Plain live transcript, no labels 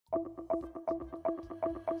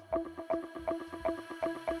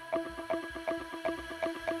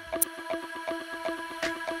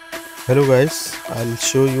Hello guys, I'll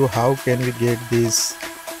show you how can we get this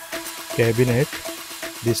cabinet,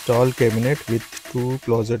 this tall cabinet with two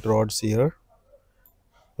closet rods here,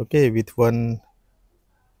 okay, with one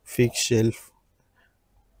fixed shelf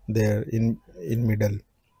there in middle.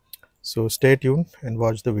 So stay tuned and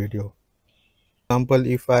watch the video. For example,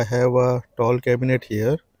 if I have a tall cabinet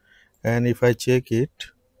here and if I check it,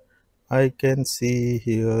 I can see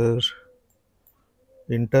here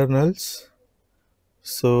internals.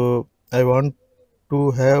 So I want to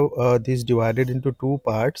have this divided into two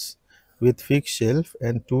parts with fixed shelf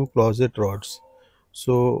and two closet rods.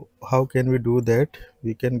 So how can we do that?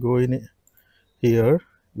 We can go in here,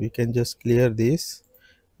 we can just clear this,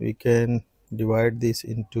 we can divide this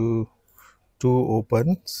into two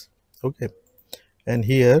opens, okay, and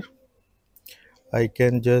here I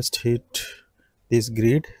can just hit this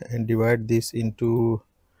grid and divide this into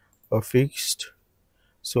a fixed.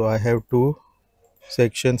 So I have two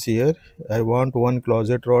sections here. I want one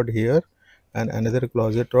closet rod here and another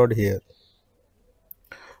closet rod here.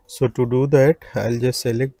 So to do that, I'll just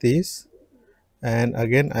select this and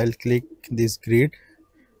again I'll click this grid,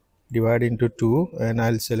 divide into two, and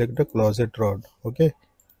I'll select the closet rod. Okay,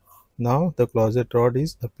 now the closet rod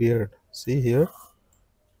is appeared. See here,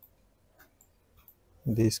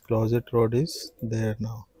 this closet rod is there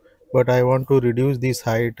now, but I want to reduce this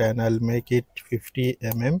height and I'll make it 50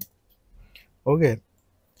 mm. Okay,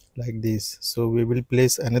 like this. So we will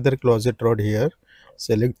place another closet rod here,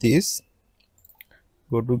 select this,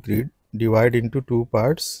 go to grid, divide into two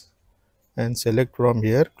parts and select from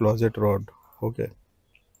here closet rod. Okay,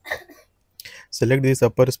 select this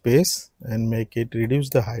upper space and make it reduce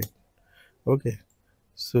the height. Okay,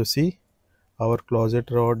 so see, our closet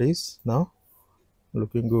rod is now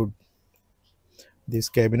looking good. This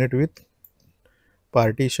cabinet with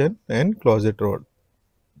partition and closet rod.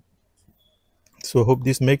 So hope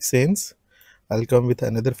this makes sense. I'll come with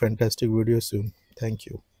another fantastic video soon. Thank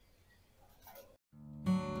you.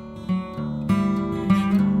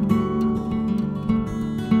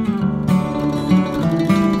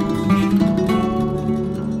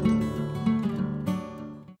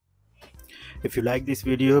 If you like this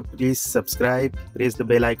video, please subscribe, press the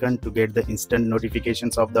bell icon to get the instant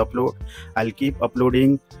notifications of the upload. I'll keep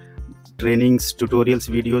uploading trainings, tutorials,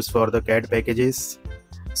 videos for the CAD packages.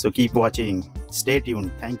 So keep watching. Stay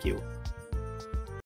tuned. Thank you.